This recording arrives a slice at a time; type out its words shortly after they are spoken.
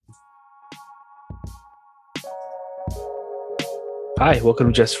Hi, welcome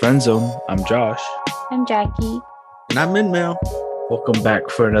to Just Friend Zone. I'm Josh. I'm Jackie. And I'm in Mail. Welcome back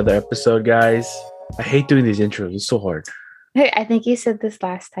for another episode, guys. I hate doing these intros. It's so hard. I think you said this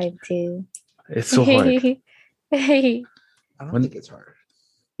last time too. It's so hard. I don't think it's hard.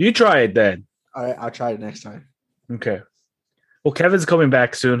 You try it then. All right, I'll try it next time. Okay. Well, Kevin's coming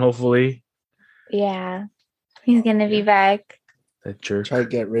back soon, hopefully. Yeah, he's gonna be back. That jerk. Try to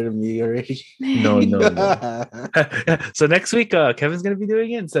get rid of me already. No. So next week, Kevin's going to be doing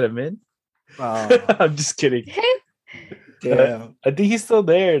it instead of Min. Oh, I'm just kidding. damn. I think he's still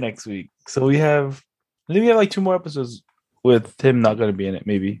there next week. So I think we have like 2 more episodes with him not going to be in it,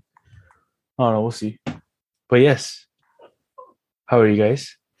 maybe. I don't know. We'll see. But yes. How are you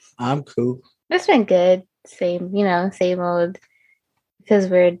guys? I'm cool. It's been good. Same old. Because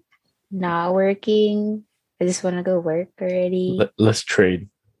we're not working. I just want to go work already. Let's trade.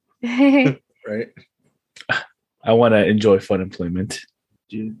 Right? I want to enjoy fun employment.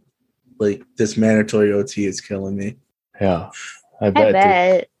 Dude, like this mandatory OT is killing me. Yeah. I I bet.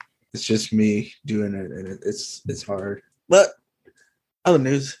 bet. It's just me doing it, and it's hard. But other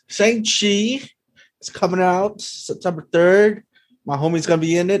news, Shang-Chi is coming out September 3rd. My homie's gonna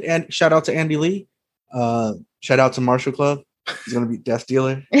be in it, and shout out to Andy Lee. Shout out to Marshall Club. He's gonna be Death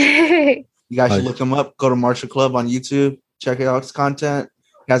Dealer. You guys should look him up. Go to Marshall Club on YouTube. Check out his content.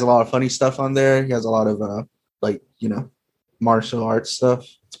 He has a lot of funny stuff on there. He has a lot of martial arts stuff.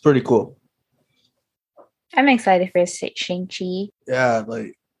 It's pretty cool. I'm excited for Shang-Chi. Yeah,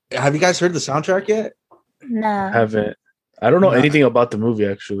 have you guys heard the soundtrack yet? No. Haven't. I don't know No. anything about the movie,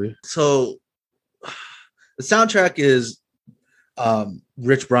 actually. So the soundtrack is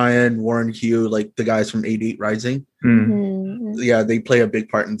Rich Brian, Warren Hugh, like the guys from 88 Rising. Mhm. Yeah, they play a big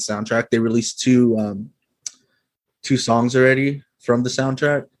part in the soundtrack. They released two songs already from the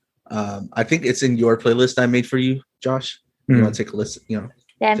soundtrack. I think it's in your playlist I made for you, Josh. You want to take a listen?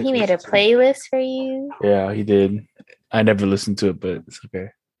 Damn, he made a playlist for you. Yeah, he did. I never listened to it, but it's okay.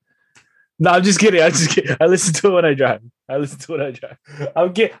 No, I'm just kidding. I listen to it when I drive. I was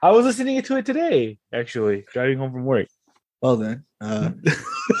listening to it today, actually, driving home from work. Well then,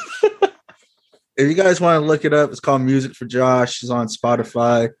 if you guys want to look it up, it's called Music for Josh. It's on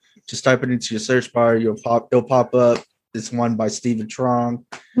Spotify. Just type it into your search bar. It'll pop up. It's one by Stephen Trong.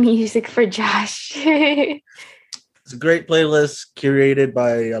 Music for Josh. It's a great playlist curated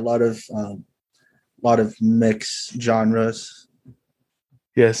by a lot of mixed genres.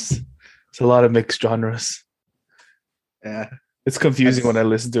 Yes, it's a lot of mixed genres. Yeah, It's confusing when I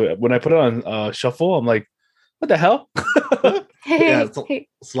listen to it. When I put it on shuffle, I'm like, what the hell? yeah, it's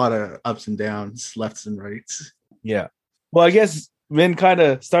a lot of ups and downs, lefts and rights. Yeah. Well, I guess Vin kind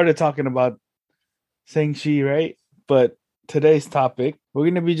of started talking about Shang-Chi, right? But today's topic, we're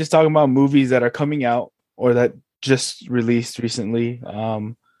going to be just talking about movies that are coming out or that just released recently.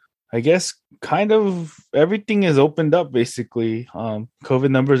 I guess kind of everything is opened up, basically.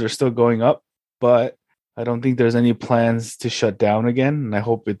 COVID numbers are still going up, but I don't think there's any plans to shut down again, and I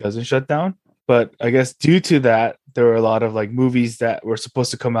hope it doesn't shut down. But I guess due to that, there were a lot of like movies that were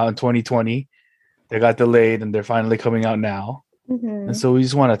supposed to come out in 2020. They got delayed and they're finally coming out now. Mhm. And so we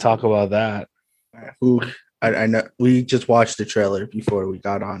just want to talk about that. I know we just watched the trailer before we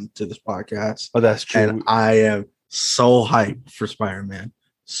got on to this podcast. Oh, that's true. And I am so hyped for Spider-Man.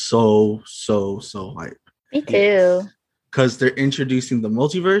 So hyped. Me too. Because they're introducing the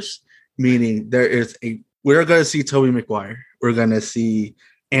multiverse, meaning we're going to see Tobey Maguire. We're going to see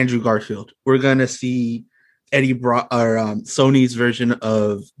Andrew Garfield. We're going to see Sony's version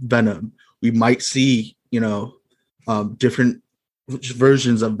of Venom. We might see, different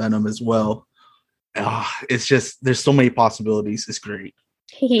versions of Venom as well. It's just, there's so many possibilities. It's great.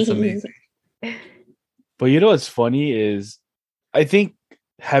 It's amazing. But you know what's funny is I think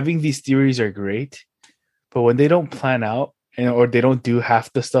having these theories are great, but when they don't plan out or they don't do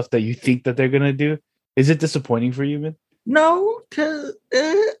half the stuff that you think that they're going to do, is it disappointing for you, man? No, because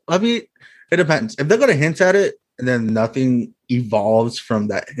I mean, it depends. If they're going to hint at it and then nothing evolves from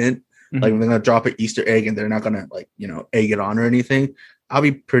that hint, like they're going to drop an Easter egg and they're not going to egg it on or anything, I'll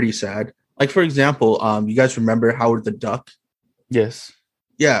be pretty sad. Like, for example, you guys remember Howard the Duck? Yes.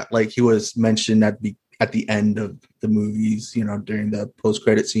 Yeah, like he was mentioned at the end of the movies, during the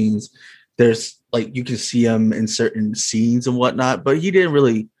post-credit scenes. There's you can see him in certain scenes and whatnot, but he didn't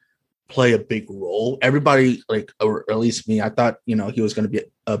really play a big role. Everybody, or at least me, I thought, he was going to be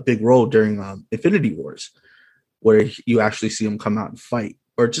a big role during Infinity Wars, where you actually see him come out and fight.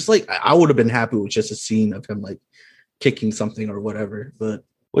 Or just I would have been happy with just a scene of him kicking something or whatever. But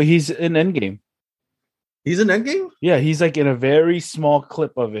Well, he's in Endgame. He's in Endgame? Yeah, he's like in a very small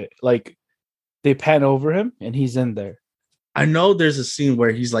clip of it. Like they pan over him and he's in there. I know there's a scene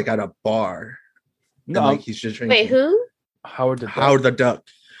where he's like at a bar and No, like he's just drinking. Wait, who? Howard the Duck. Howard the Duck.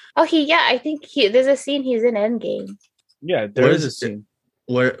 Oh, I think there's a scene he's in Endgame. Yeah, there What is is a it? scene.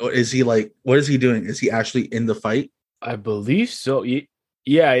 Where is he like? What is he doing? Is he actually in the fight? I believe so.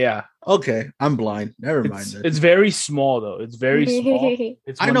 Yeah. Okay, I'm blind. Never mind. It's, then. it's very small though. It's very small.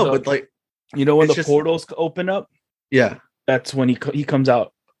 It's I when know, the- but like, you know when it's the just- portals open up. yeah. That's when he comes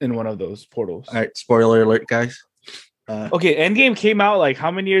out in one of those portals. All right, spoiler alert, guys. Okay, Endgame came out like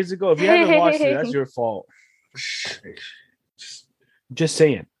how many years ago? If you haven't watched it, that's your fault. Just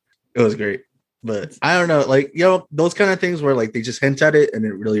saying. It was great, but I don't know, like those kind of things where like they just hint at it and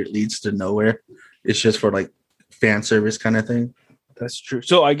it really leads to nowhere. It's just for like fan service kind of thing. That's true.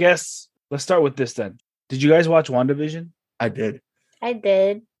 So I guess let's start with this then. Did you guys watch WandaVision? I did. I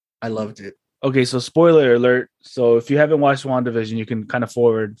did. I loved it. Okay, so spoiler alert. So if you haven't watched WandaVision, you can kind of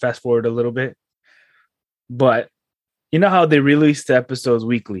fast forward a little bit. But you know how they release the episodes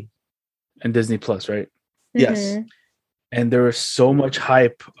weekly in Disney Plus, right? Yes. Mhm. And there was so much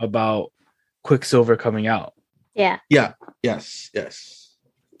hype about Quicksilver coming out. Yeah. Yeah. Yes.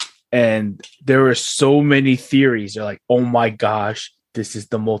 And there were so many theories. They're like, oh my gosh, this is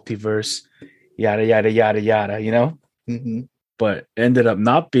the multiverse, yada, yada, yada, yada, you know? Mm-hmm. But ended up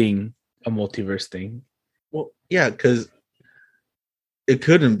not being a multiverse thing. Well, yeah, because it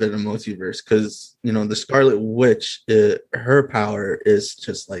couldn't have been a multiverse because, the Scarlet Witch, her power is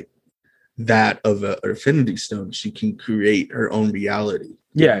just like that of an Infinity Stone. She can create her own reality.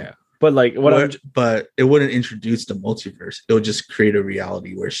 Yeah. But like but it wouldn't introduce the multiverse. It would just create a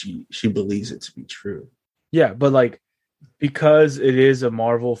reality where she believes it to be true. Yeah, but like because it is a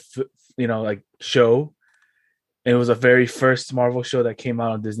Marvel, like show, it was a very first Marvel show that came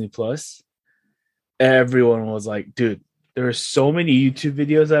out on Disney Plus. Everyone was like, dude, there are so many YouTube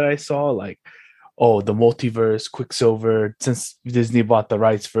videos that I saw, like, oh, the multiverse, Quicksilver, since Disney bought the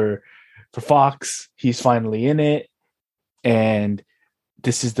rights for Fox, he's finally in it. And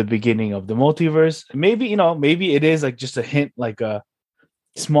this is the beginning of the multiverse. Maybe it is like just a hint, like a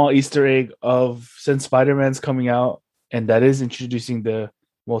small Easter egg of since Spider-Man's coming out and that is introducing the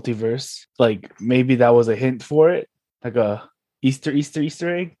multiverse. Like maybe that was a hint for it, like a Easter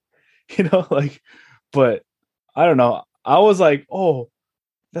egg, but I don't know. I was like, oh,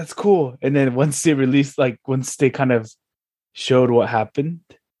 that's cool. And then once they kind of showed what happened,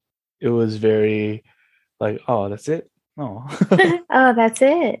 it was very like, oh, that's it. Oh, Oh, that's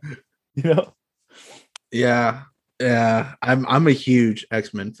it. Yeah. I'm a huge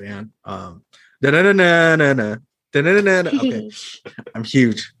X-Men fan. Okay. I'm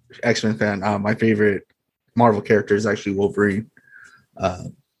huge X-Men fan. My favorite Marvel character is actually Wolverine.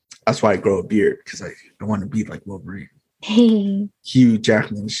 That's why I grow a beard, because I want to be like Wolverine. Hugh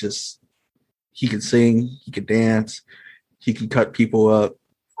Jackman is just, he can sing, he can dance, he can cut people up,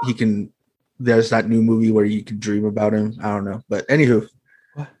 there's that new movie where you can dream about him. I don't know, but anywho,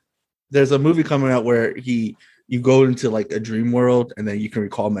 there's a movie coming out where you go into like a dream world and then you can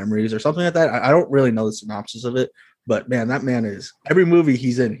recall memories or something like that. I don't really know the synopsis of it, but man, that man is, every movie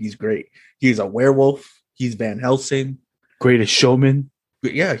he's in, he's great. He's a werewolf. He's Van Helsing. Greatest Showman.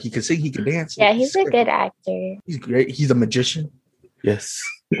 But yeah, he can sing, he can dance. Yeah, he's a good actor. He's great. He's a magician. Yes.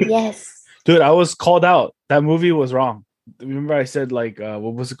 Yes. Dude, I was called out. That movie was wrong. Remember I said like,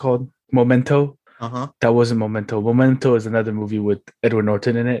 what was it called? Memento? Uh-huh. That wasn't Memento. Memento is another movie with Edward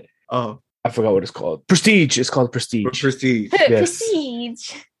Norton in it. Oh. I forgot what it's called. Prestige. It's called Prestige. Prestige. Yes.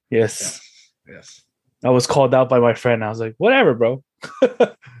 Prestige. Yes. Yes. I was called out by my friend. I was like, whatever, bro.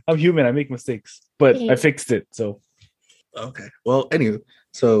 I'm human. I make mistakes. But I fixed it. So okay. Well, anyway,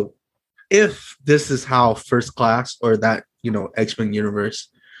 so if this is how First Class or that, X-Men universe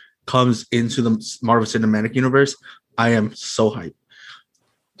comes into the Marvel Cinematic Universe, I am so hyped.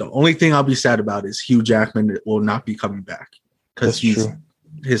 The only thing I'll be sad about is Hugh Jackman will not be coming back because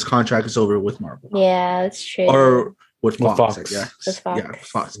his contract is over with Marvel. Yeah, that's true. Or with Fox. Yeah. With Fox. Yeah,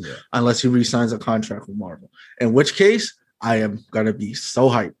 Fox. Yeah. Unless he re-signs a contract with Marvel. In which case, I am gonna be so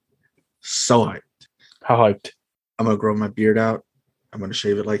hyped. So hyped. How hyped? I'm gonna grow my beard out. I'm gonna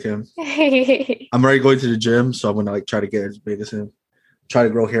shave it like him. I'm already going to the gym, so I'm gonna try to get as big as him. Try to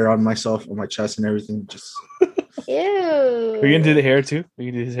grow hair on myself, on my chest and everything. Just Ew. Are you gonna do the hair too? Are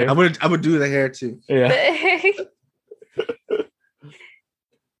you gonna do his hair? I'm gonna do the hair too. Yeah.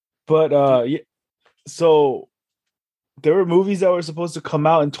 But so there were movies that were supposed to come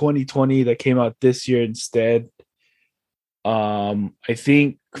out in 2020 that came out this year instead. I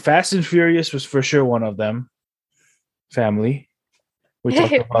think Fast and Furious was for sure one of them. Family. We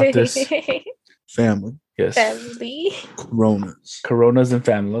talked about this. Family. Yes. Family. Coronas. Coronas and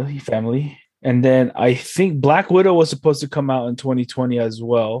family. And then I think Black Widow was supposed to come out in 2020 as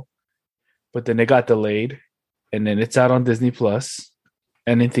well, but then it got delayed. And then it's out on Disney Plus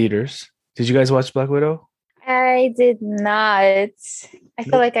and in theaters. Did you guys watch Black Widow? I did not. I feel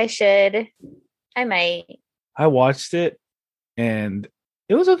Nope. like I should. I might. I watched it and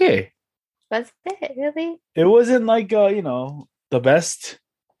it was okay. Was it really? It wasn't like the best.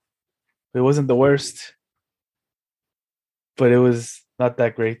 It wasn't the worst. But it was not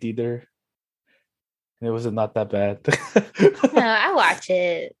that great either. It wasn't not that bad. No, I watch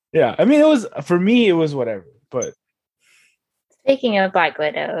it. Yeah, I mean, it was for me. It was whatever. But Speaking of Black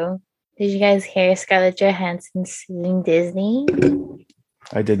Widow, did you guys hear Scarlett Johansson suing Disney?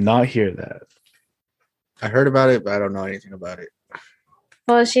 I did not hear that. I heard about it, but I don't know anything about it.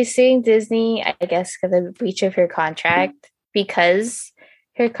 Well, she's suing Disney, I guess, for the breach of her contract because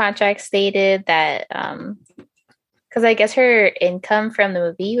her contract stated that, because I guess her income from the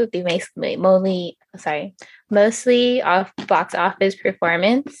movie would be mostly off box office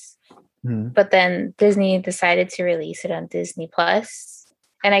performance. But then Disney decided to release it on Disney Plus,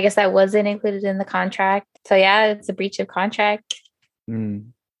 and I guess that wasn't included in the contract. So yeah, it's a breach of contract. I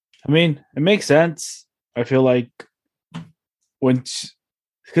mean, it makes sense. I feel like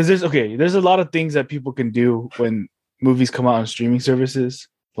because there's a lot of things that people can do when movies come out on streaming services,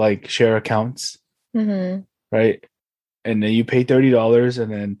 like share accounts, right? And then you pay $30,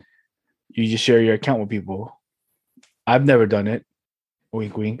 and then you just share your account with people. I've never done it.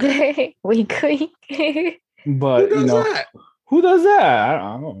 Wink, wink. Wink, wink. But Who does that? who does that? I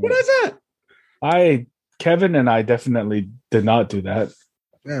don't know. Who does that? Kevin and I definitely did not do that.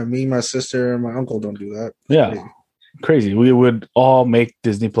 Yeah, me, my sister, and my uncle don't do that. Yeah, crazy. We would all make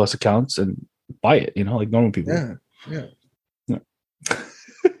Disney Plus accounts and buy it, like normal people. Yeah.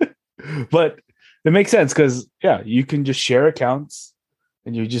 But it makes sense because you can just share accounts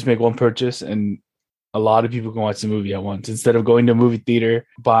and you just make one purchase, and a lot of people can watch the movie at once instead of going to a movie theater,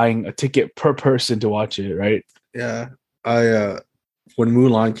 buying a ticket per person to watch it, right? Yeah. When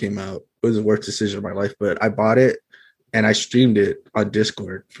Mulan came out, it was the worst decision of my life, but I bought it and I streamed it on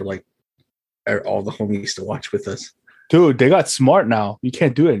Discord for like all the homies to watch with us. Dude, they got smart now. You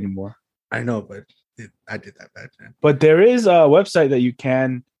can't do it anymore. I know, but I did that back then. But there is a website that you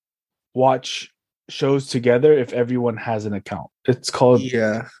can watch shows together if everyone has an account. It's called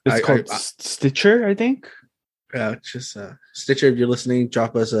Stitcher, I think. Yeah, just Stitcher. If you're listening,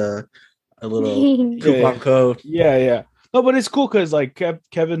 drop us a little coupon code. Yeah. No, but it's cool because like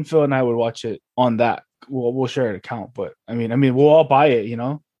Kevin, Phil, and I would watch it on that. We'll share an account, but I mean, we'll all buy it,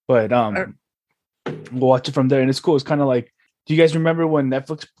 But we'll watch it from there, and it's cool. It's kind of like, do you guys remember when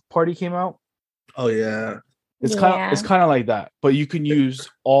Netflix Party came out? Oh yeah, it's kind of like that, but you can use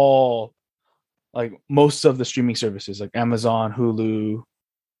most of the streaming services like Amazon, Hulu,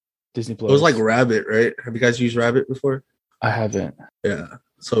 Disney Plus. It was like Rabbit, right? Have you guys used Rabbit before? I haven't. Yeah.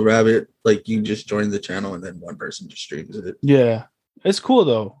 So Rabbit, like you just join the channel and then one person just streams it. Yeah. It's cool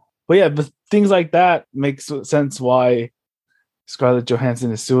though. But things like that makes sense why Scarlett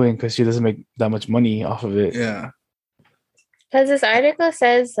Johansson is suing, because she doesn't make that much money off of it. Yeah. Because this article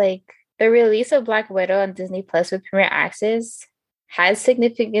says like the release of Black Widow on Disney Plus with Premier Access has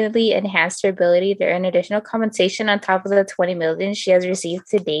significantly enhanced her ability to earn additional compensation on top of the $20 million she has received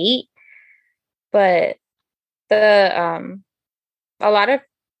to date. But a lot of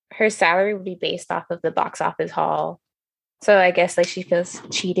her salary would be based off of the box office haul. So I guess like she feels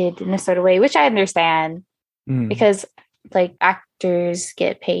cheated in a sort of way, which I understand because like actors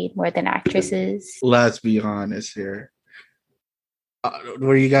get paid more than actresses. Let's be honest here.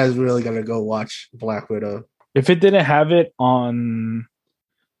 Were you guys really gonna go watch Black Widow? If it didn't have it on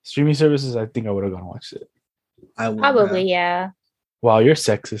streaming services, I think I would have gone and watched it. I would Probably, yeah. Wow, you're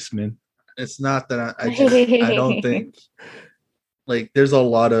sexist, man. It's not that I don't think like there's a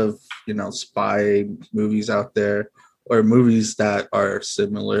lot of spy movies out there or movies that are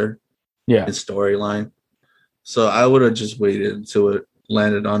similar in storyline. So I would have just waited until it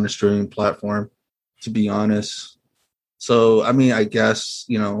landed on the streaming platform, to be honest. So I mean, I guess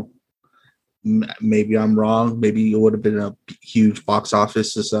maybe I'm wrong. Maybe it would have been a huge box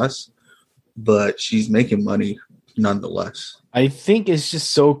office success, but she's making money nonetheless. I think it's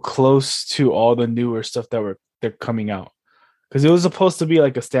just so close to all the newer stuff they're coming out, because it was supposed to be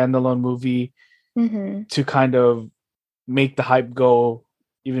like a standalone movie to kind of make the hype go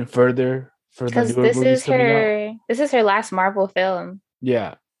even further for the newer movies coming out. This is her last Marvel film.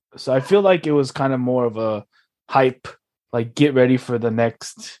 Yeah, so I feel like it was kind of more of a hype, like get ready for the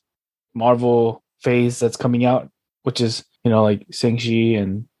next Marvel phase that's coming out, which is like Shang-Chi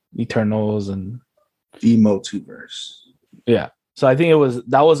and Eternals and the multiverse. Yeah, So I think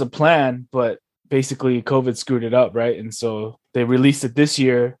that was a plan, but basically COVID screwed it up, right? And so they released it this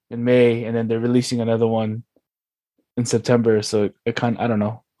year in May, and then they're releasing another one in September. So it kind I don't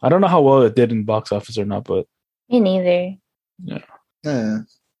know. I don't know how well it did in box office or not, but Me neither. Yeah. yeah.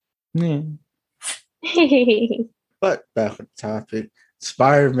 But back on the topic,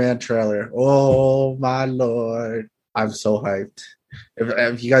 Spider-Man trailer. Oh my lord, I'm so hyped.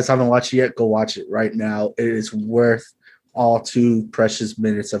 If you guys haven't watched it yet, go watch it right now. It is worth all 2 precious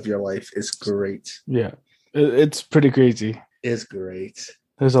minutes of your life. It's great. Yeah. It's pretty crazy. It's great.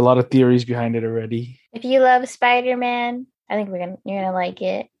 There's a lot of theories behind it already. If you love Spider-Man, I think you're gonna like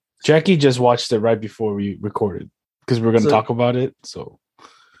it. Jackie just watched it right before we recorded because we're going to So- talk about it. So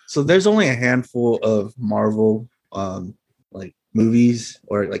There's only a handful of Marvel like movies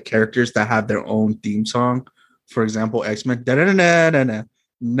or like characters that have their own theme song. For example, X-Men. Da-da-da-da-da-da.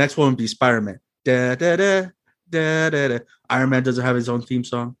 Next one would be Spider-Man. Da-da-da, da-da-da. Iron Man doesn't have his own theme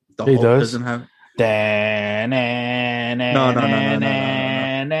song. The He Hulk does? doesn't have. No.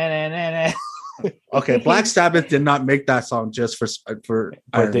 Okay, Black Sabbath did not make that song just for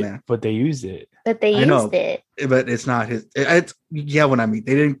Iron Man, But they used it. But they I know. used it. but it's not his. It's yeah, what I mean.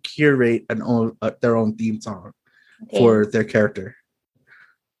 They didn't curate their own theme song for their character.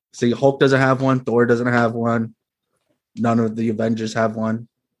 See, Hulk doesn't have one. Thor doesn't have one. None of the Avengers have one.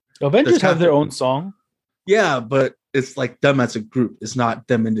 Avengers That's have their happened. own song, Yeah, but it's like them as a group. It's not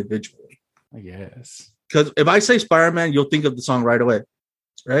them individually. I guess. Because if I say Spider-Man, you'll think of the song right away,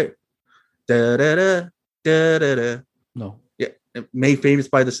 right? Da da da da da da. No, Yeah, made famous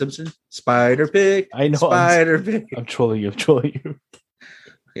by The Simpsons. Spider Pig. I know. Spider Pig. I'm trolling you.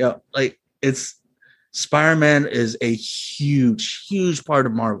 Yeah, like it's Spider-Man is a huge part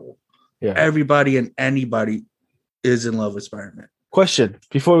of Marvel. Yeah. Everybody and anybody is in love with Spider-Man. Question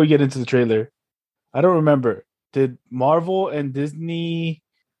before we get into the trailer. I don't remember. Did Marvel and Disney,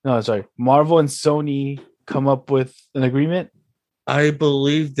 Marvel and Sony come up with an agreement? I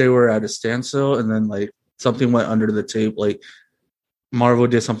believe they were at a standstill, and then like something went under the table. Like Marvel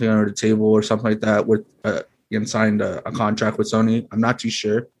did something under the table or something like that with and signed a contract with Sony. I'm not too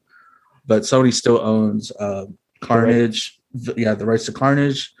sure, but Sony still owns Carnage. The rights to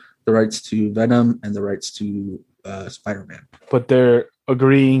Carnage, the rights to Venom, and the rights to Spider-Man. But they're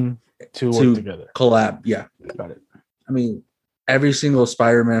agreeing to work together. Collab, yeah. Got it. I mean, every single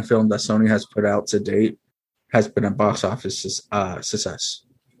Spider-Man film that Sony has put out to date has been a box office success.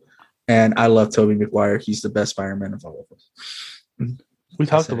 And I love Tobey Maguire. He's the best Spider-Man of all of us. We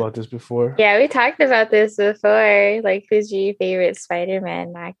talked about this before. Yeah, we talked about this before. Like, who's your favorite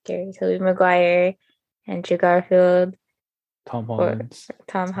Spider-Man actor? Tobey Maguire, Andrew Garfield, Tom Holland.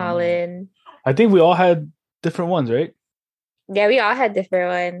 Tom Holland. I think we all had different ones, right? Yeah, we all had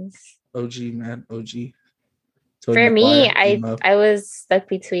different ones. OG, man. OG. For me, I was stuck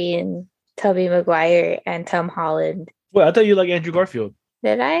between Tobey Maguire and Tom Holland. Well, I thought you like Andrew Garfield.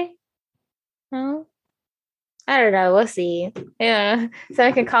 Did I? No. I don't know. We'll see. Yeah.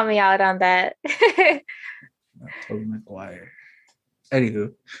 Someone can call me out on that. Tobey Maguire.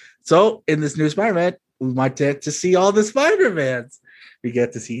 Anywho, so in this new Spider-Man, we might get to see all the Spider-Mans. We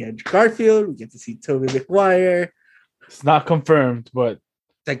get to see Andrew Garfield. We get to see Tobey Maguire. It's not confirmed, but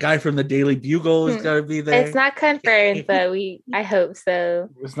that guy from the Daily Bugle is going to be there. It's not confirmed, but I hope so.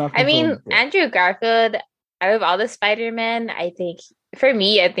 It's not confirmed. I mean, Andrew Garfield, out of all the Spider-Men, I think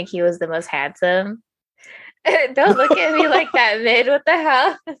he was the most handsome. Don't look at me like that, Mid. What the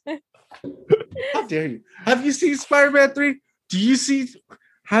hell? How dare you? Have you seen Spider-Man 3?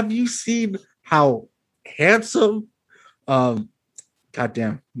 Have you seen how handsome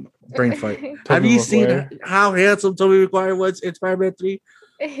goddamn brain fight. Have you seen how handsome Tobey Maguire was in Spider-Man 3?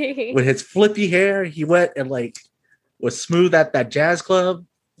 With his flippy hair, he went and like was smooth at that jazz club.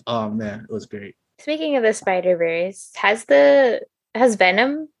 Oh man, it was great. Speaking of the Spider-Verse, has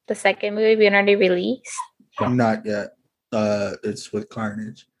Venom, the second movie, been already released? Not yet. It's with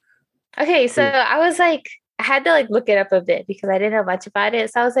Carnage. Okay, so I was like, I had to like look it up a bit because I didn't know much about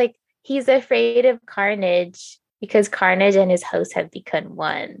it. So I was like, he's afraid of Carnage because Carnage and his host have become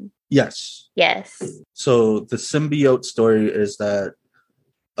one. Yes. So the symbiote story is that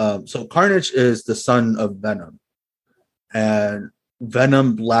so Carnage is the son of Venom, and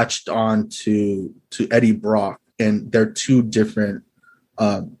Venom latched on to Eddie Brock, and they're two different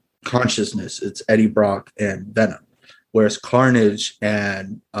consciousness. It's Eddie Brock and Venom, whereas Carnage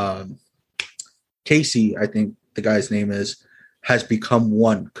and Casey, I think the guy's name is, has become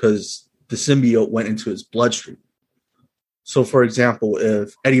one because the symbiote went into his bloodstream. So, for example,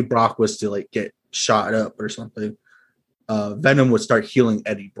 if Eddie Brock was to like get shot up or something, Venom would start healing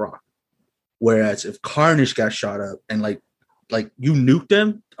Eddie Brock. Whereas if Carnage got shot up and like like you nuke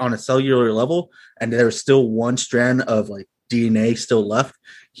them on a cellular level, and there's still one strand of like DNA still left,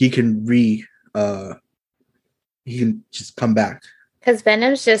 he can he can just come back. Because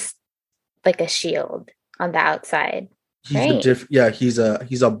Venom's just like a shield on the outside. He's Right. he's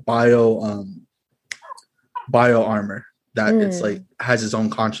a bio armor that it's like has his own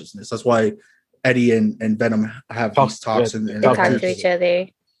consciousness. That's why Eddie and Venom have these talks and They talk to each other.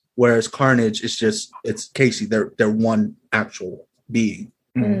 Whereas Carnage is just it's Casey. They're one actual being.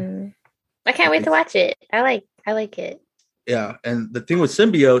 I can't wait to watch it. I like it. Yeah, and the thing with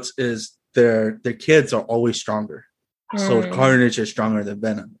symbiotes is their kids are always stronger. So Carnage is stronger than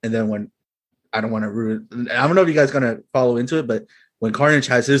Venom. And then when I don't want to ruin, I don't know if you guys gonna follow into it, but when Carnage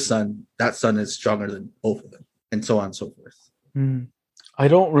has his son, that son is stronger than both of them, and so on and so forth. I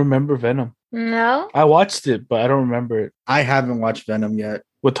don't remember Venom. No, I watched it, but I don't remember it. I haven't watched Venom yet.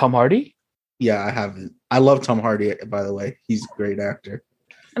 With Tom Hardy? Yeah, I haven't. I love Tom Hardy, by the way. He's a great actor.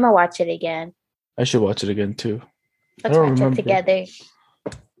 I'm gonna watch it again. I should watch it again too. Let's watch it together.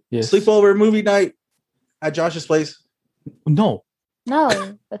 Yes. Sleepover movie night at Josh's place. No.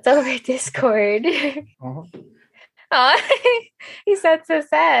 No, it's over Discord. Oh, he sounds so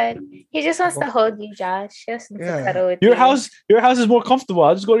sad. He just wants to hold you, Josh. He just wants to cuddle with Your you. house is more comfortable.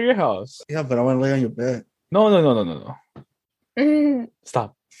 I'll just go to your house. Yeah, but I want to lay on your bed. No.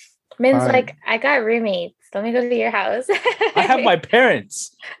 Stop. Min's like, I got roommates. Let me go to your house. I have my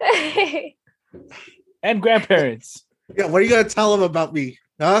parents and grandparents. Yeah, what are you gonna tell them about me?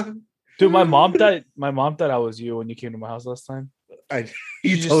 Huh? Dude, my mom thought I was you when you came to my house last time.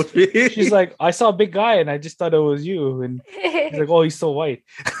 You told me. She's like, I saw a big guy and I just thought it was you. And he's like, oh, he's so white.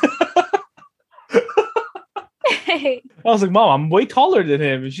 I was like, Mom, I'm way taller than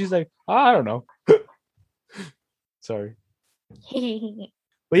him. And she's like, I don't know. Sorry.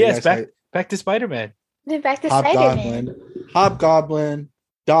 But yes, back to Spider-Man. Back to Spider-Man. Hobgoblin,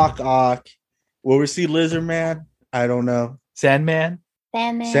 Doc Ock. Will we see Lizard Man? I don't know. Sandman.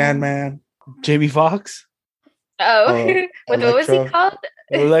 Jamie Foxx. Oh, what was he called?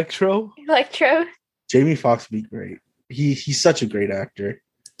 Electro. Jamie Foxx would be great. He's such a great actor.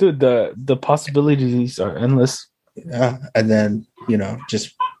 Dude, the possibilities are endless. Yeah, and then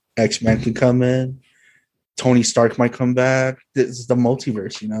just X-Men could come in. Tony Stark might come back. This is the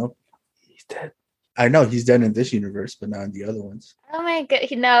multiverse, He's dead. I know he's dead in this universe, but not in the other ones. Oh my god,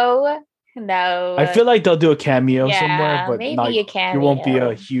 no. I feel like they'll do a cameo somewhere, but maybe a cameo. It won't be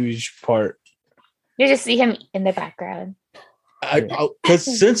a huge part. You just see him in the background.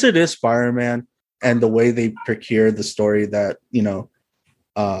 Because since it is Spider-Man and the way they procure the story that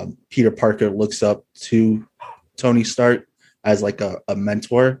Peter Parker looks up to Tony Stark as like a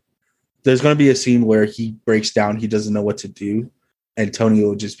mentor, there's going to be a scene where he breaks down, he doesn't know what to do, and Tony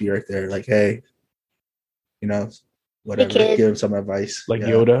will just be right there like, hey, whatever, give him some advice. Like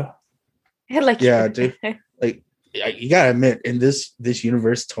Yoda. Dude. Like, you gotta admit, in this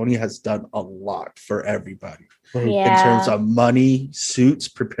universe, Tony has done a lot for everybody. In terms of money, suits,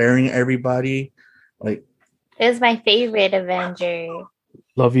 preparing everybody. Like, it was my favorite Avenger.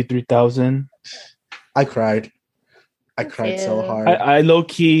 Love You 3000. I cried. I cried so hard. I low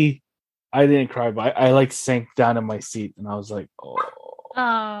key, I didn't cry, but I like sank down in my seat and I was like, oh.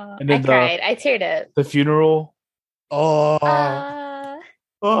 And then I cried. I teared up. The funeral.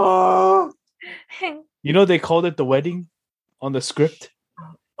 They called it the wedding on the script.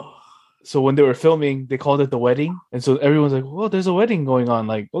 So when they were filming, they called it the wedding. And so everyone's like, well, there's a wedding going on.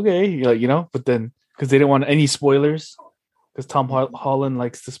 Like, okay. But then, because they didn't want any spoilers, because Tom Holland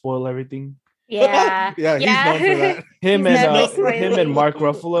likes to spoil everything. Yeah. He's known for that. Him and Mark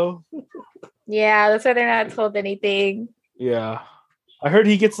Ruffalo. Yeah, that's why they're not told anything. Yeah. I heard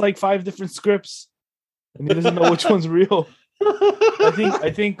he gets like 5 different scripts and he doesn't know which one's real.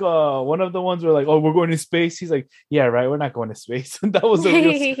 I think one of the ones were like, oh, we're going to space. He's like, yeah, right, we're not going to space. And that was a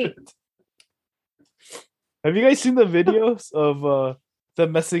real script. Have you guys seen the videos of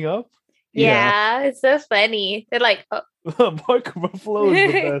them messing up? Yeah, it's so funny. They're like, oh. Mark Ruffalo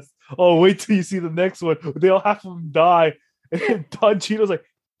is the best. Oh, wait till you see the next one. They'll half of them die. And Don Cheadle's like,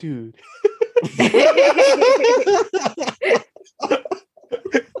 dude.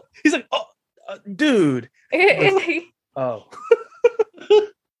 He's like, oh, dude. Oh.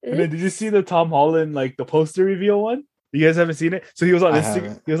 And then did you see the Tom Holland the poster reveal one? You guys haven't seen it? So he was on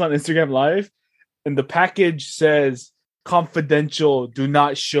Instagram Live, and the package says confidential, do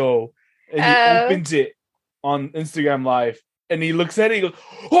not show. And he opens it on Instagram Live, and he looks at it, he goes,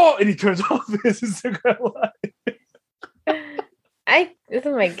 oh, and he turns off his Instagram Live.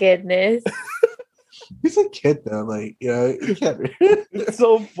 Oh my goodness. He's a kid though, you can't. It's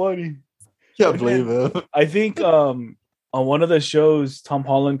so funny. Can't believe him. I think on one of the shows, Tom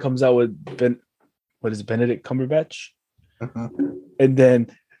Holland comes out with Benedict Cumberbatch, Uh-huh. and then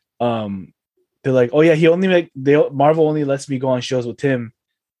they're like, oh yeah, Marvel only lets me go on shows with him,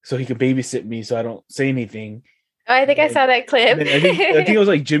 so he can babysit me, so I don't say anything. Oh, I think I saw that clip. I think it was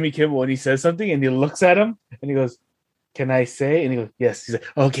like Jimmy Kimmel, and he says something, and he looks at him, and he goes, "Can I say?" And he goes, "Yes." He's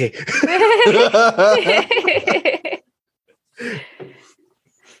like, "Okay."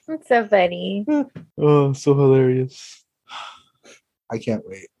 It's so funny. Oh, so hilarious, I can't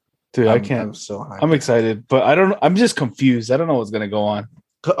wait. dude! I can't. I'm so hyped. I'm excited, but I don't. I'm just confused. I don't know what's gonna go on.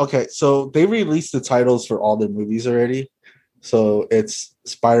 Okay, so they released the titles for all the movies already. So it's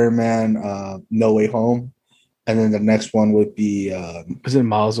Spider-Man, No Way Home, and then the next one would be Is it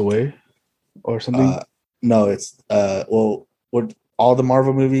Miles Away or something? no, it's what all the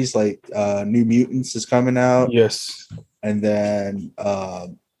Marvel movies like New Mutants is coming out, Yes. and then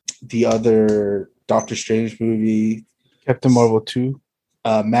the other Doctor Strange movie, Captain Marvel 2.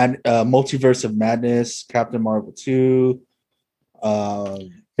 Multiverse of Madness, Captain Marvel 2.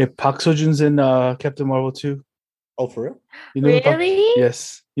 Hey, Park Seo-joon's in Captain Marvel 2. Oh, for real? You know who Really?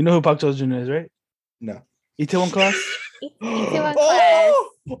 yes. You know who Park Seo-joon is, right? No. Itaewon Class? Itaewon Class.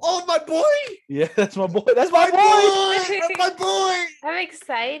 Oh, my boy! Yeah, that's my boy. That's my boy. That's my boy! I'm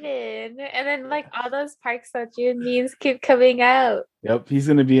excited. And then like all those Park Seo-joon memes keep coming out. Yep, he's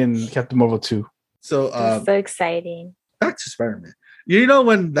gonna be in Captain Marvel 2. So It's so exciting. back to Spider-Man. You know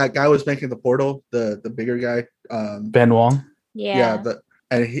when that guy was making the portal, the bigger guy, Ben Wong. Yeah.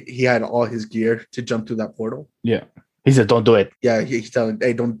 and he had all his gear to jump through that portal. Yeah. He said, "Don't do it." Yeah, he's telling,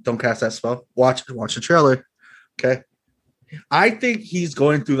 hey, don't cast that spell. Watch the trailer. Okay. I think he's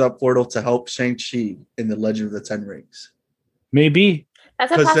going through that portal to help Shang-Chi in the Legend of the Ten Rings. Maybe.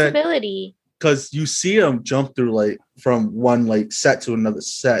 That's a 'Cause possibility. Because you see him jump through like from one like set to another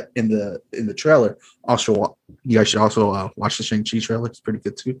set in the trailer. Also, you guys should also watch the Shang-Chi trailer. It's pretty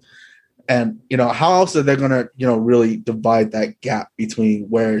good too. And how else are they gonna really divide that gap between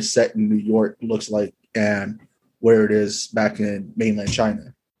where it's set in New York looks like and where it is back in mainland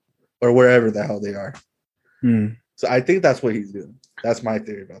China or wherever the hell they are. So I think that's what he's doing. That's my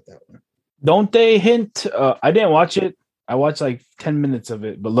theory about that one. Don't they hint? I didn't watch it. I watched like 10 minutes of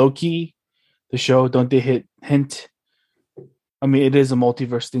it, but Loki, the show, don't they hint? I mean, it is a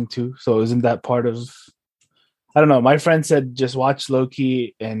multiverse thing too. So isn't that part of? I don't know. My friend said just watch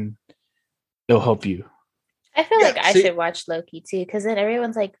Loki and it'll help you. I feel like I see- should watch Loki too, because then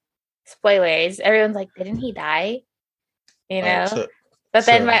everyone's like, spoilers. Everyone's like, didn't he die? But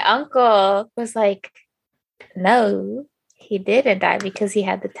then my uncle was like, no, he didn't die because he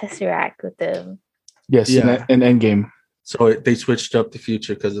had the Tesseract with him. Yes, Yeah. in Endgame. So they switched up the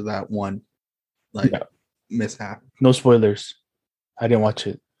future because of that one mishap. No spoilers. I didn't watch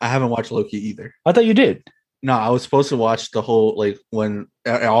it. I haven't watched Loki either. I thought you did. No, I was supposed to watch the whole when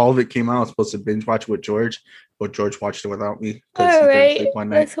all of it came out. I was supposed to binge watch with George, but George watched it without me because All he couldn't right, sleep one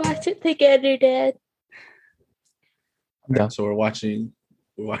night. let's watch it together, Dad. Yeah. So we're watching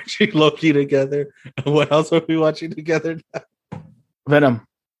Loki together. What else are we watching together? Venom.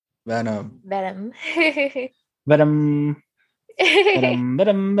 Venom. Venom. Venom.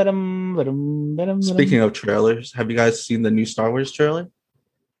 Speaking of trailers, have you guys seen the new Star Wars trailer?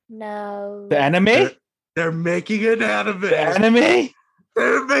 No. The anime? They're making an anime. The anime?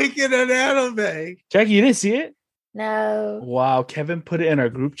 They're making an anime. Jackie, you didn't see it? No. Wow, Kevin put it in our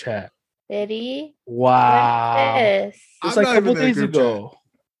group chat. Did he? Wow. Yes. It was I'm like a not couple even in days the group ago.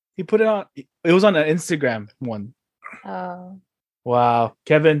 He put it on. It was on an Instagram one. Oh. Wow.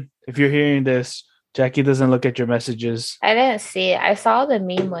 Kevin, if you're hearing this, Jackie doesn't look at your messages. I didn't see it. I saw the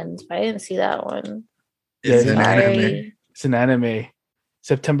meme ones, but I didn't see that one. It's Yeah, an anime. Sorry. It's an anime.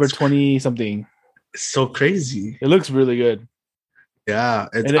 September 20 something. It's so crazy. It looks really good. Yeah.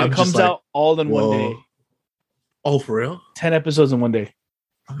 And it comes out all in one day. Oh, for real? 10 episodes in one day.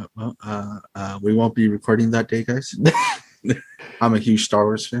 We won't be recording that day, guys. I'm a huge Star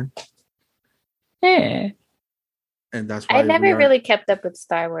Wars fan, Yeah. and that's why I never really kept up with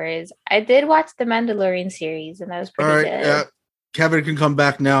Star Wars. I did watch the Mandalorian series, and that was All pretty right, good. yeah. Kevin can come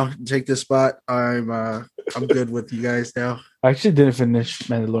back now and take this spot. I'm good with you guys now. I actually didn't finish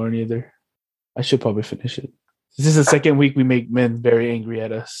Mandalorian either. I should probably finish it. This is the second week we make men very angry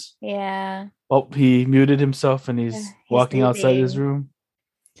at us. Yeah. Oh, he muted himself and he's He's walking outside his leaving. room.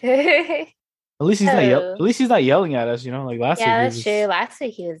 Yeah, At least he's not Oh. at least he's not yelling at us, like last week. that's true. Last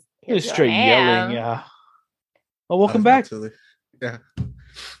week he was He was going straight ham. yelling, yeah. Oh, welcome back. Yeah.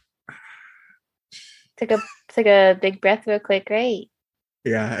 Took a big breath real quick. Great.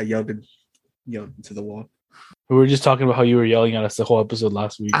 Yeah, I yelled into the wall. We were just talking about how you were yelling at us the whole episode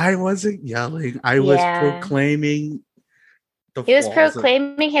last week. I wasn't yelling. I was Yeah. proclaiming the He was flaws of-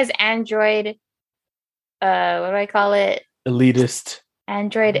 proclaiming his Android. What do I call it? Elitist.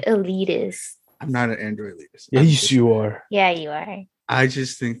 Android elitist. I'm not an Android elitist. Yes, you are. Yeah, you are. I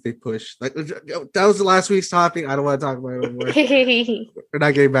just think they push like that was last week's topic. I don't want to talk about it anymore. We're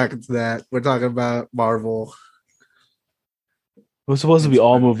not getting back into that. We're talking about Marvel. It was supposed to be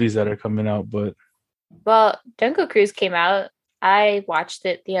all movies that are coming out, but Well, Jungle Cruise came out. I watched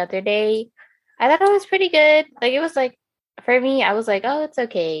it the other day. I thought it was pretty good. Like it was like for me, I was like, oh, it's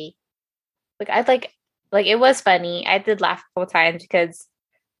okay. Like I like it was funny. I did laugh a couple times because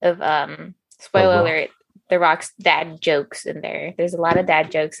of spoiler Rock. alert, The Rock's dad jokes in there. There's a lot of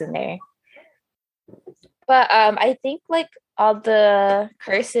dad jokes in there. But I think like all the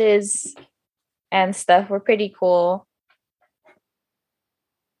curses and stuff were pretty cool.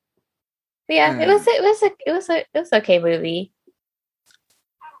 But yeah, it was okay movie.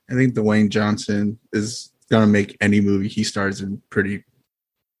 I think Dwayne Johnson is gonna make any movie he stars in pretty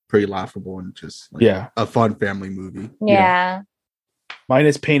laughable and just like yeah. a fun family movie. Yeah. Mine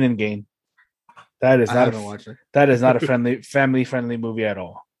is Pain and Gain. That is I not haven't watched it. that is not a family friendly movie at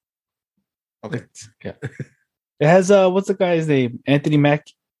all. Okay. Yeah. It has what's the guy's name? Anthony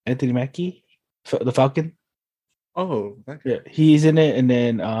Mackie, the Falcon. Oh, okay. Yeah, he's in it, and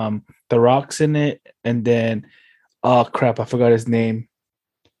then The Rock's in it, and then oh crap, I forgot his name.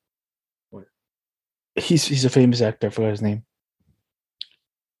 What? He's a famous actor. I forgot his name.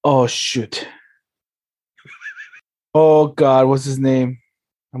 Oh shoot. Oh god, what's his name?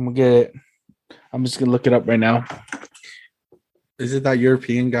 I'm gonna get it. I'm just gonna look it up right now. Is it that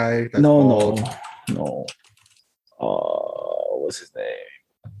European guy? That's No. What's his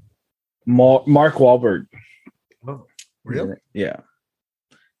name? Mark Wahlberg. Oh, really? Yeah.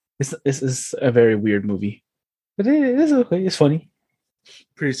 It's a very weird movie, but it is okay. It's funny.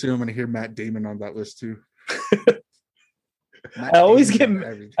 Pretty soon I'm gonna hear Matt Damon on that list too. I always get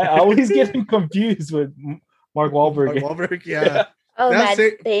him confused with Mark Wahlberg. Mark Wahlberg, yeah. Oh, That's Matt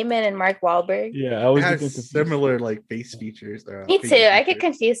it. Damon and Mark Wahlberg. Yeah, I always It get them has confused. similar like face features. Me too. facial I get features.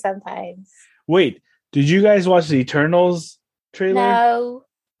 confused sometimes. Wait, did you guys watch the Eternals trailer? No.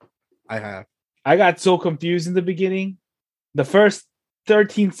 I have. I got so confused in the beginning. The first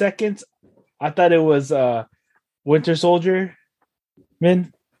 13 seconds, I thought it was Winter Soldier.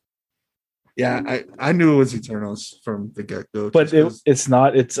 Man, Yeah, I knew it was Eternals from the get go. but it's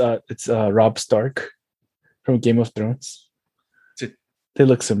not. It's Rob Stark from Game of Thrones. They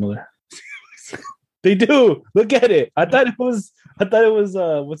look similar. They do. Look at it. I thought it was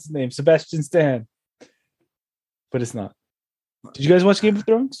what's his name? Sebastian Stan. But it's not. Did you guys watch Game of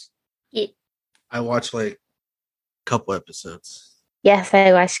Thrones? I watched like a couple episodes. Yes,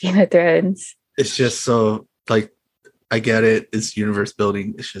 I watched Game of Thrones. It's just so like I get it. It's universe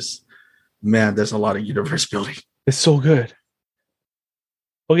building. It's just man, there's a lot of universe building. It's so good.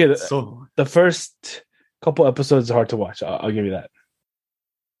 Okay, So the first couple episodes are hard to watch. I'll give you that.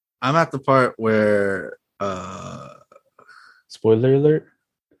 I'm at the part where Spoiler alert.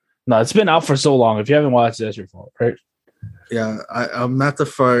 No, it's been out for so long. If you haven't watched it, that's your fault, right? yeah, I'm at the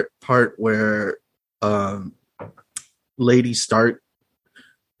part where Lady Stark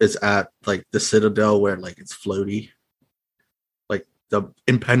is at like the Citadel where like it's floaty. Like the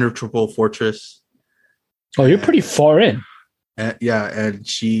impenetrable fortress. Oh, you're pretty far in. And yeah, and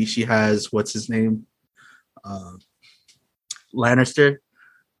she has what's his name? Lannister,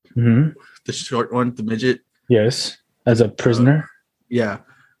 Mm-hmm. the short one, the midget. Yes, as a prisoner. Yeah.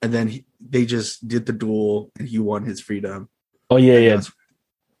 And then they just did the duel and he won his freedom. Oh yeah, And yeah.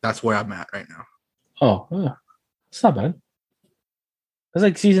 That's where I'm at right now. Oh, it's not bad. That's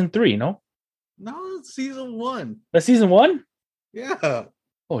like season 3, no? No, it's season 1. That's season 1? Yeah.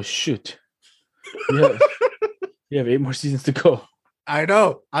 Oh shoot. You have 8 more seasons to go. I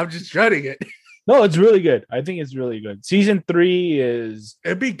know. I'm just dreading it. No, it's really good. I think it's really good. Season 3 is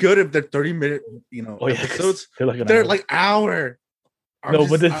It'd be good if they're 30-minute, episodes. They're Like hour. No,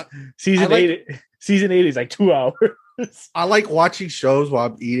 but this season 8 is like 2 hours. I like watching shows while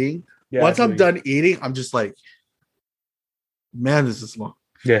I'm eating. Yeah, Once I I'm feel you. done eating, I'm just like, man, this is long.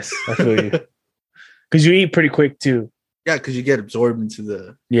 Yes, I feel you. Because you eat pretty quick too. Yeah, because you get absorbed into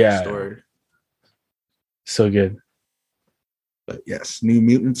the Yeah. story. So good. But yes, New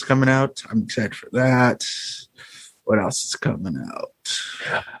Mutants coming out. I'm excited for that. What else is coming out?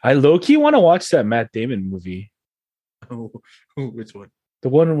 I low-key want to watch that Matt Damon movie. Oh, which one? The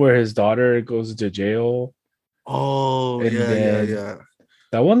one where his daughter goes to jail. Oh, And yeah. then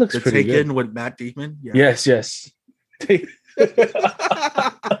That one looks The pretty Taken good. with Matt Damon. Yeah. Yes.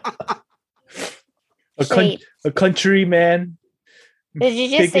 Wait, A country man. did you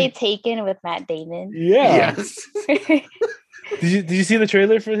just say Taken- Taken with Matt Damon? Yeah. Yes. Did you see the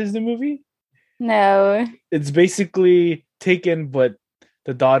trailer for his new movie? No. It's basically Taken, but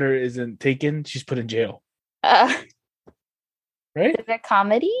the daughter isn't taken. She's put in jail. Right? Is it a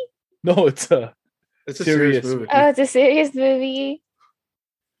comedy? No, it's a serious movie. Oh, it's a serious movie.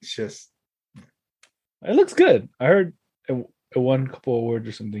 It's just It looks good. I heard it won a couple awards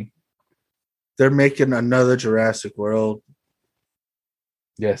or something. they're making another Jurassic World.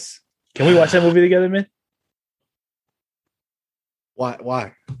 Yes. Can we watch that movie together, man?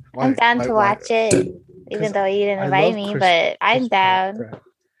 Why? I'm down to watch it, 'Cause even though you didn't I invite love me, Chris- but I'm Chris down. Pratt.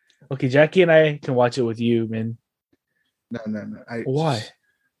 Okay, Jackie and I can watch it with you, man. No. Why?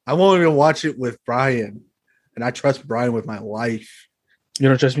 I won't even watch it with Brian, and I trust Brian with my life. You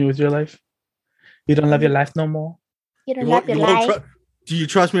don't trust me with your life? You don't love your life no more? You don't love your won't life. do you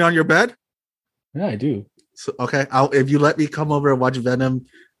trust me on your bed? Yeah, I do. So, okay, if you let me come over and watch Venom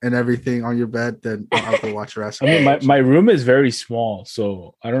and everything on your bed, then I'll go watch Jurassic. I mean, my room is very small,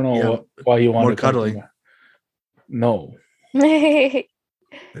 so I don't know Yeah, why you want more to come to cuddling. my- No,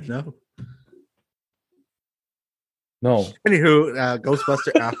 no. Anywho,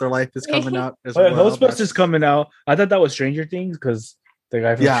 Ghostbuster Afterlife is coming out as Oh, yeah, well. Ghostbusters coming out. I thought that was Stranger Things because the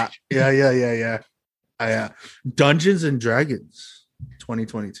guy from Yeah. Dungeons and Dragons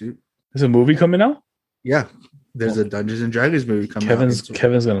 2022. There's a movie coming out. Yeah, there's a Dungeons and Dragons movie coming Kevin's out.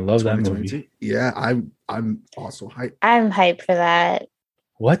 Kevin's gonna love that movie. 2022. Yeah, I'm also hyped. I'm hyped for that.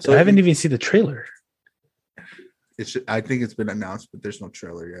 What? So I haven't you- even seen the trailer. I think it's been announced, but there's no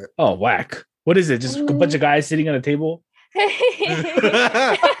trailer yet. Oh, whack! What is it? Just a bunch of guys sitting on a table?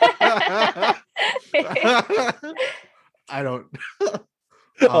 I don't.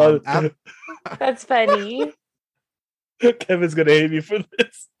 Oh, That's funny. Kevin's gonna hate me for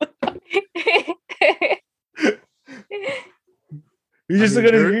this. You're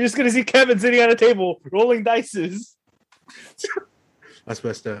just gonna see Kevin sitting on a table rolling dices. That's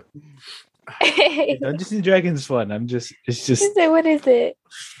messed up. Dungeons and Dragons is fun. It's just So what is it?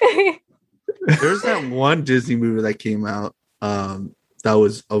 There's that one Disney movie that came out that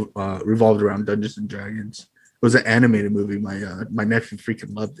was revolved around Dungeons and Dragons. It was an animated movie. My nephew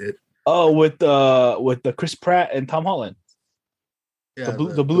freaking loved it. oh with the Chris Pratt and Tom Holland. Yeah,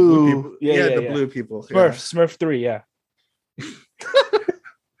 The blue people. yeah, the yeah. blue people. Smurf 3, yeah.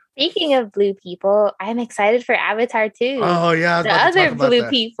 Speaking of blue people, I'm excited for Avatar 2. Oh yeah, I was the about to other talk about blue that.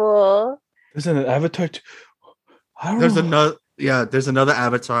 people. There's an Avatar. I don't There's know. another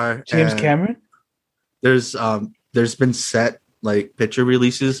Avatar. James and Cameron. There's been set like picture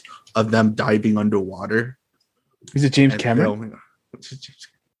releases of them diving underwater. Is it James and Cameron? filming.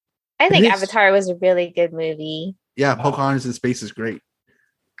 I think It is. Avatar was a really good movie. Yeah, Pocahontas in space is great.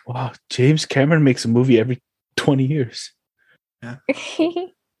 Wow, James Cameron makes a movie every 20 years.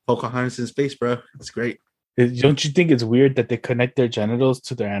 Pocahontas in space, bro. It's great. Don't you think it's weird that they connect their genitals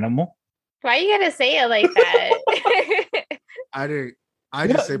to their animal? Why you gotta say it like that? I didn't. I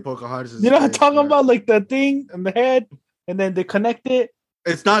You just know- say Pocahontas. In You know what I'm space, talking bro. about? Like the thing in the head, and then they connect it.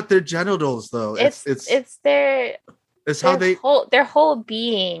 It's not their genitals though. it's their how they. their whole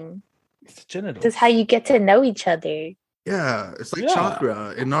being. It's the genitals. This is how you get to know each other. Yeah, it's like Yeah.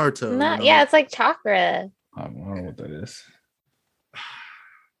 chakra in Naruto. Not, you know? yeah, it's like chakra. I don't know what that is.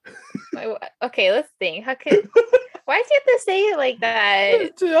 Okay, let's think. How could? Why'd you have to say it like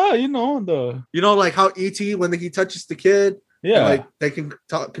that? Yeah, you know the You know, like how ET when he touches the kid, and, yeah like they can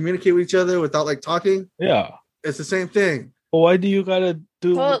communicate with each other without like talking. yeah. It's the same thing. Well, why do you gotta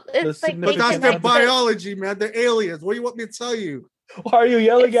do? Well, the it's like But They that's can, their like, biology, man. They're aliens. What do you want me to tell you? Why are you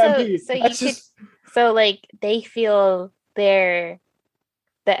yelling at So- me? so you That's could- just- So like they feel the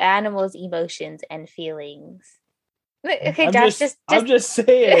animal's emotions and feelings. Okay, I'm Josh, I'm just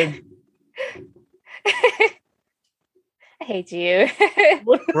saying. I hate you.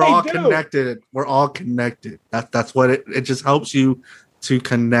 What did We're I all do? connected. We're all connected. That's what it just helps you to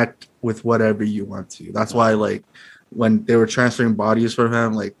connect with whatever you want to. That's why like when they were transferring bodies from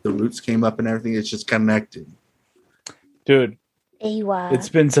him, like the roots came up and everything, it's just connected. Dude. Awa. It's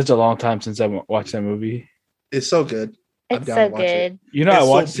been such a long time since I watched that movie. It's so good. I'm It's down so to watch it. good. You know, It's I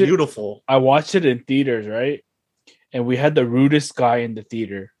watched so it. beautiful. I watched it in theaters, right? And we had the rudest guy in the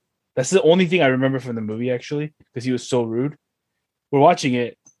theater. That's the only thing I remember from the movie, actually, because he was so rude. We're watching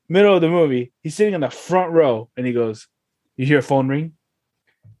it, middle of the movie. He's sitting in the front row, and he goes, "You hear a phone ring?"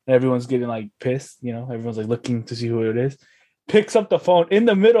 And everyone's getting like pissed. You know, everyone's like looking to see who it is. Picks up the phone in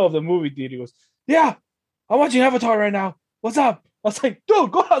the middle of the movie theater. He goes, "Yeah, I'm watching Avatar right now. What's up?" I was like,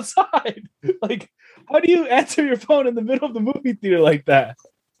 "Dude, go outside!" Like, how do you answer your phone in the middle of the movie theater like that?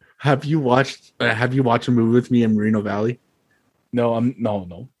 Have you watched a movie with me in Moreno Valley? No,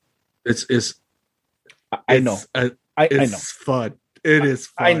 no. It's I know. I I know. It's fun. It is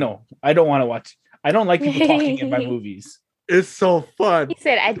fun. I know. I don't want to watch. I don't like people talking in my movies. It's so fun. He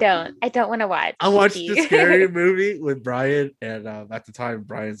said, I don't want to watch. I watched you." the scary movie with Brian and at the time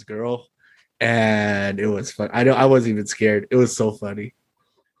Brian's girl, and it was fun. I wasn't even scared. It was so funny.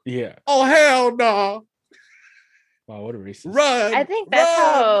 Yeah. Oh hell no! Wow, what a racist. Run! I think that's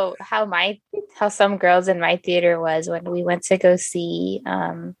run! how some girls in my theater was when we went to go see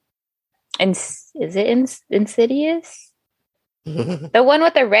is it Insidious? The one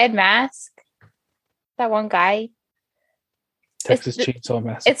with the red mask? That one guy? Texas Chainsaw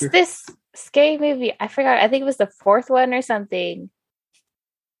Massacre. It's this scary movie. I forgot. I think it was the fourth one or something.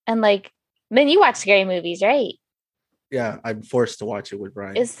 And like, man, you watch scary movies, right? Yeah, I'm forced to watch it with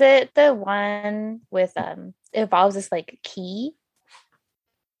Brian. Is it the one with it involves this like key?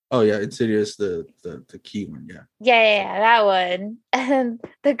 Oh yeah, Insidious, the key one. Yeah. Yeah, that one. And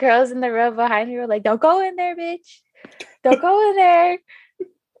the girls in the row behind me were like, "Don't go in there, bitch! Don't go in there."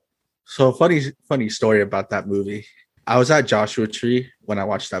 So funny story about that movie. I was at Joshua Tree when I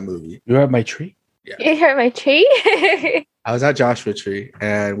watched that movie. You're at my tree? Yeah. You heard my tree? I was at Joshua Tree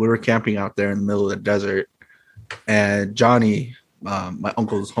and we were camping out there in the middle of the desert. And Johnny, my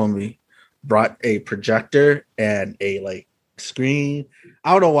uncle's homie, brought a projector and a like screen.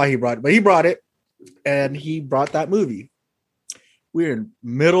 I don't know why he brought it, but he brought it, and he brought that movie. We're in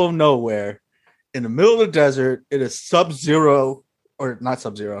middle of nowhere, in the middle of the desert. It is sub-zero, or not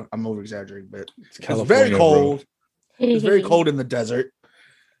sub-zero. I'm over exaggerating, but it's very cold. It's very cold in the desert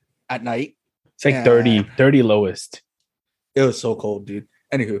at night. It's like 30 lowest. It was so cold, dude.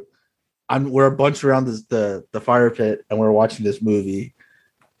 Anywho, we're a bunch around the fire pit, and we're watching this movie,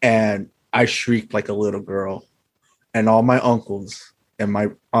 and I shrieked like a little girl, and all my uncles and my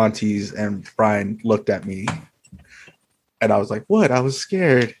aunties and Brian looked at me, and I was like, "What?" I was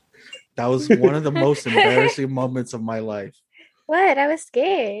scared. That was one of the most embarrassing moments of my life. What? I was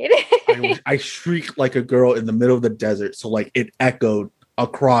scared. I shrieked like a girl in the middle of the desert, so like it echoed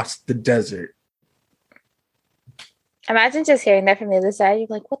across the desert. Imagine just hearing that from the other side. You're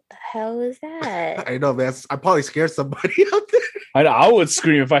like, "What the hell is that?" I know, man. I probably scared somebody out there. I would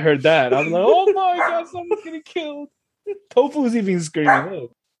scream if I heard that. I'm like, "Oh my god, someone's getting killed." Tofu's even screaming.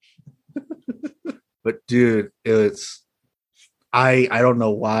 But dude, I don't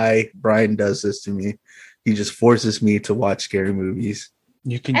know why Brian does this to me. He just forces me to watch scary movies.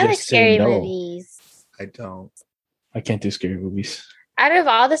 You can I like just say scary no. movies. I don't. I can't do scary movies. Out of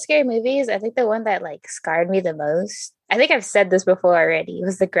all the scary movies, I think the one that like scarred me the most, I think I've said this before already,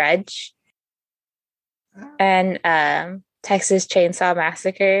 was The Grudge and Texas Chainsaw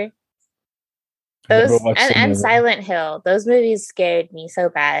Massacre. Those and Silent Hill. Those movies scared me so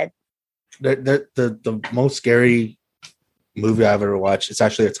bad. The most scary movie I've ever watched, it's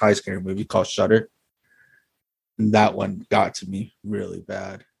actually a Thai scary movie called Shudder. And that one got to me really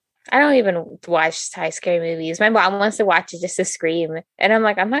bad. I don't even watch Thai scary movies. My mom wants to watch it just to scream. And I'm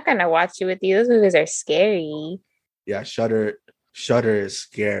like, I'm not going to watch it with you. Those movies are scary. Yeah, Shudder is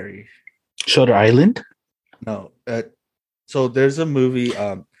scary. Shutter Island? No. So there's a movie.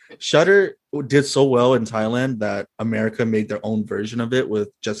 Shudder did so well in Thailand that America made their own version of it with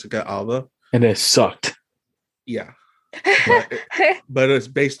Jessica Alba. And it sucked. Yeah. But it's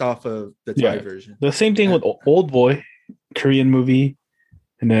based off of the Thai version. The same thing with Old Boy, Korean movie.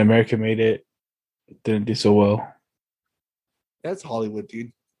 And then America made it. Didn't do so well. That's Hollywood,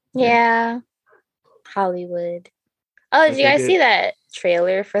 dude. Yeah. Hollywood. Oh, did you guys see that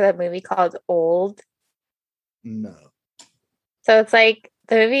trailer for that movie called Old? No. So it's like,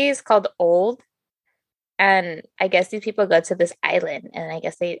 the movie is called Old. And I guess these people go to this island. And I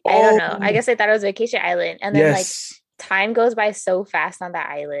guess I don't know. I guess they thought it was a vacation island. And then like time goes by so fast on that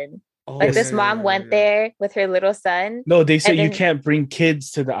island. Like this mom went there with her little son. No, they say you can't bring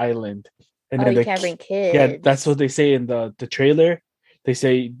kids to the island. And then you can't bring kids. Yeah, that's what they say in the trailer. They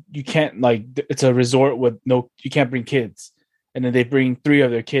say you can't, like, it's a resort with you can't bring kids. And then they bring 3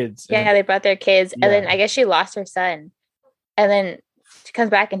 of their kids. Yeah, they brought their kids. And then I guess she lost her son. And then she comes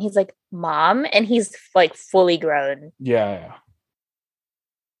back and he's like, Mom? And he's like fully grown. Yeah.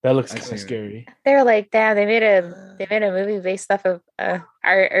 That looks kind of scary. They were like, damn, they made a movie based off of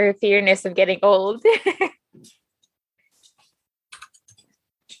our fearness of getting old.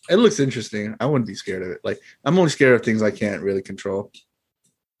 It looks interesting. I wouldn't be scared of it. Like, I'm only scared of things I can't really control.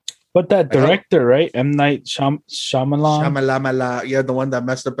 But that director, right? M. Night Shyamalan. Shyamalan. Yeah, the one that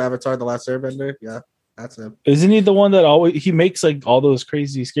messed up Avatar: The Last Airbender. Yeah, that's him. Isn't he the one that he makes like all those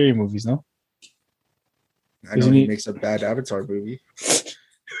crazy scary movies? No. I know he makes a bad Avatar movie.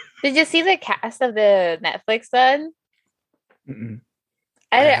 Did you see the cast of the Netflix one? Mm-mm.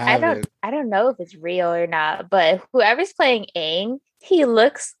 I don't know if it's real or not, but whoever's playing Aang, he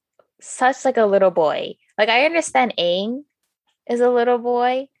looks such like a little boy. Like I understand Aang is a little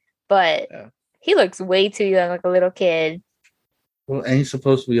boy, but he looks way too young, like a little kid. Well, Aang's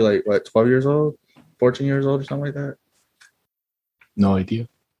supposed to be like what, 12 years old, 14 years old, or something like that. No idea.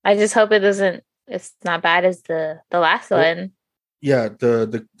 I just hope it's not bad as the last one. Yeah,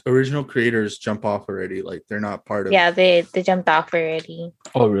 the original creators jump off already. Like they're not part of. Yeah, they jumped off already.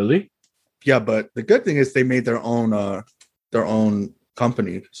 Oh, really? Yeah, but the good thing is they made their own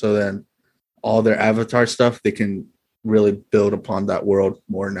company. So then all their Avatar stuff, they can really build upon that world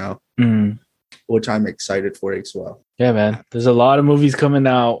more now, which I'm excited for as well. Yeah, man. There's a lot of movies coming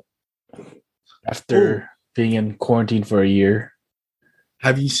out after being in quarantine for a year.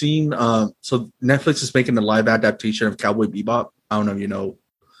 Have you seen? So Netflix is making a live adaptation of Cowboy Bebop. I don't know if you know.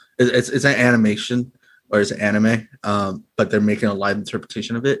 It's an animation or it's an anime, but they're making a live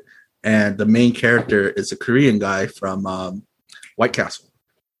interpretation of it. And the main character is a Korean guy from White Castle.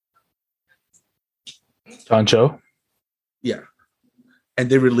 John Cho. Yeah, and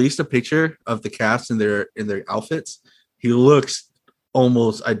they released a picture of the cast in their outfits. He looks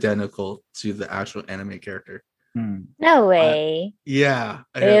almost identical to the actual anime character. No way. Yeah.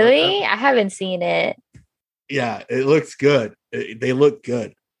 Really? I haven't seen it. Yeah, it looks good. They look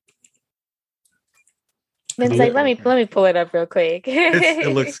good. It's like let me pull it up real quick.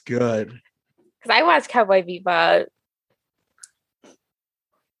 It looks good. Because I watched Cowboy Bebop.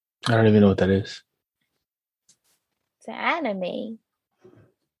 I don't even know what that is. It's an anime.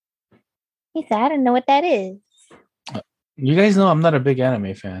 He said, I don't know what that is. You guys know I'm not a big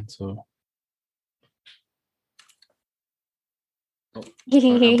anime fan, so. I'll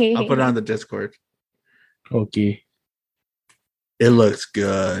put it on the Discord. Okay. It looks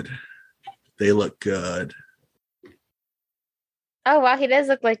good. They look good. Oh, wow. He does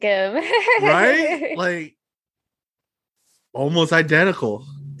look like him. Right? Like, almost identical.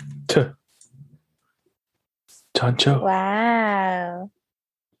 John Cho. Wow.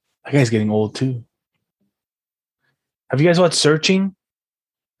 That guy's getting old, too. Have you guys watched Searching?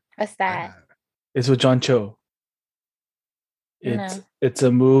 What's that? It's with John Cho. It's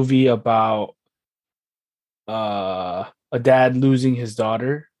a movie about a dad losing his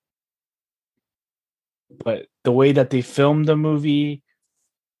daughter. But the way that they filmed the movie,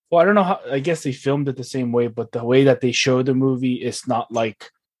 well, I don't know how, I guess they filmed it the same way, but the way that they show the movie is not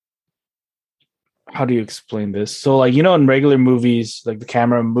like, how do you explain this? So like, you know, in regular movies, like the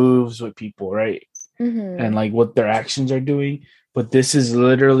camera moves with people, right? And like what their actions are doing. But this is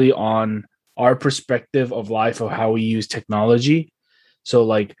literally on our perspective of life, of how we use technology. So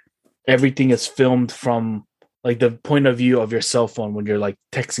like everything is filmed from like the point of view of your cell phone when you're like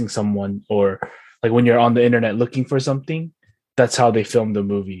texting someone, or like when you're on the internet looking for something. That's how they filmed the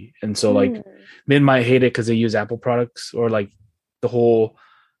movie. And so like men might hate it because they use Apple products, or like the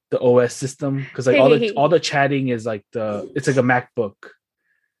OS system, because like all the chatting is like it's like a MacBook.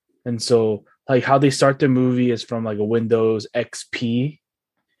 And so like how they start the movie is from like a Windows XP.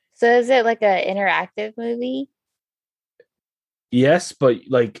 So is it like an interactive movie? Yes, but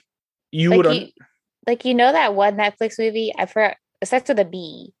like you like would you know that one Netflix movie, I forgot, it starts with a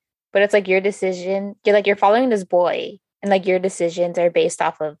B, but it's like your decision. You're following this boy, and like your decisions are based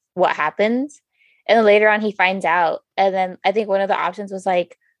off of what happens. And then later on he finds out, and then I think one of the options was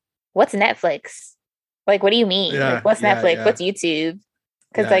like, what's Netflix? Like, what do you mean? Yeah, like, what's Netflix? Yeah. What's YouTube?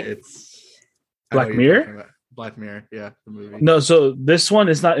 Because it's Black Mirror? Black Mirror, yeah, the movie. No, so this one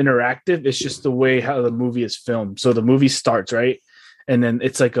is not interactive. It's just the way how the movie is filmed. So the movie starts, right? And then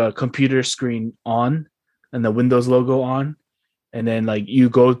it's like a computer screen on and the Windows logo on. And then like you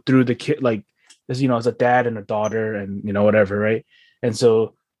go through the kid, like, as you know, it's a dad and a daughter and, you know, whatever, right? And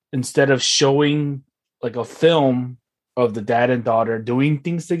so instead of showing like a film of the dad and daughter doing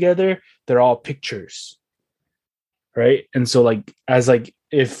things together, they're all pictures, right? And so like, as like,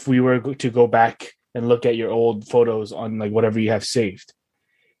 if we were to go back and look at your old photos on like whatever you have saved,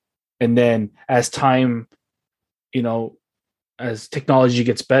 and then as time, you know, as technology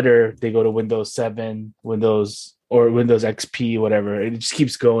gets better, they go to Windows 7, Windows XP, whatever. It just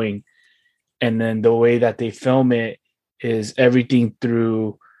keeps going. And then the way that they film it is everything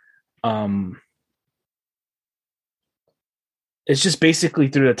through, it's just basically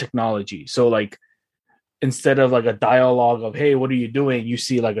through the technology. So like, instead of like a dialogue of, hey, what are you doing? You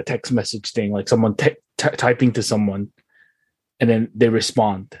see like a text message thing, like someone typing to someone, and then they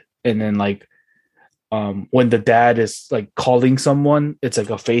respond. And then like, when the dad is like calling someone, it's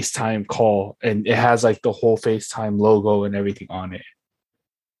like a FaceTime call, and it has like the whole FaceTime logo and everything on it.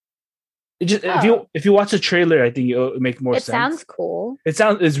 It just if you watch the trailer, I think it'll make more sense. It sounds cool.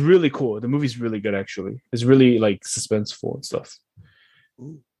 It's really cool. The movie's really good, actually. It's really like suspenseful and stuff.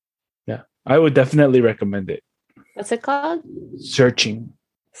 Ooh. Yeah, I would definitely recommend it. What's it called? Searching.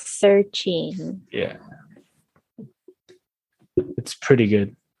 Yeah, it's pretty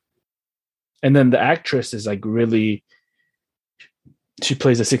good. And then the actress is like really. She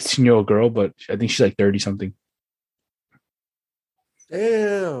plays a 16-year-old girl, but I think she's like 30 something.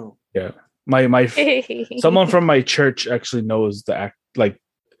 Ew. Yeah. My someone from my church actually knows the act, like,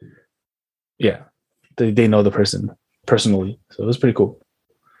 yeah, they know the person personally, so it was pretty cool.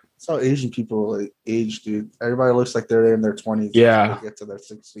 That's how Asian people like age, dude. Everybody looks like they're in their 20s. Yeah, they get to their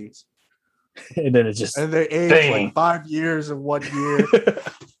 60s, and then it's they age like 5 years in 1 year.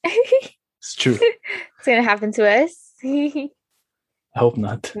 It's true. It's gonna happen to us. I hope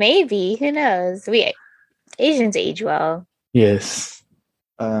not. Maybe, who knows? We Asians age well. Yes.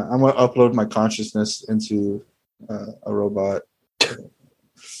 I'm gonna upload my consciousness into a robot.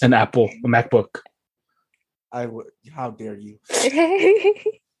 An Apple, a MacBook. I would. How dare you?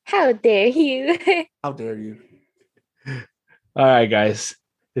 How dare you? How dare you? All right, guys,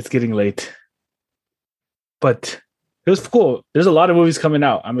 it's getting late, but it was cool. There's a lot of movies coming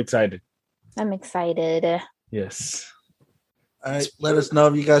out. I'm excited. I'm excited. Yes. All right, let us know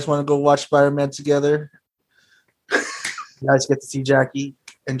if you guys want to go watch Spider-Man together. You guys get to see Jackie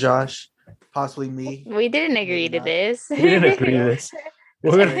and Josh, possibly me. We didn't agree to this. We didn't agree to this.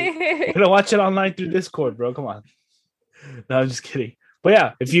 We're gonna watch it online through Discord, bro. Come on. No, I'm just kidding. But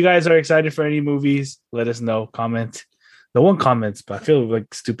yeah, if you guys are excited for any movies, let us know. Comment. No one comments, but I feel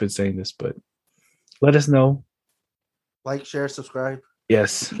like stupid saying this, but let us know. Like, share, subscribe.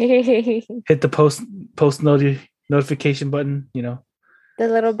 Yes. Hit the post notification button, you know. The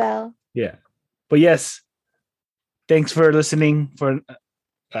little bell. Yeah. But yes. Thanks for listening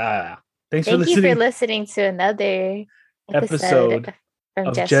Thank you for listening to another episode from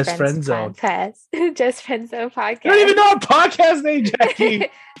of Just Friend Zone podcast. Just Friend Zone podcast. You don't even know our podcast name, Jackie.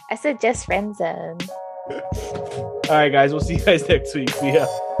 I said Just Friend Zone. All right, guys. We'll see you guys next week. See ya.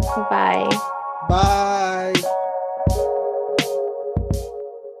 Bye. Bye.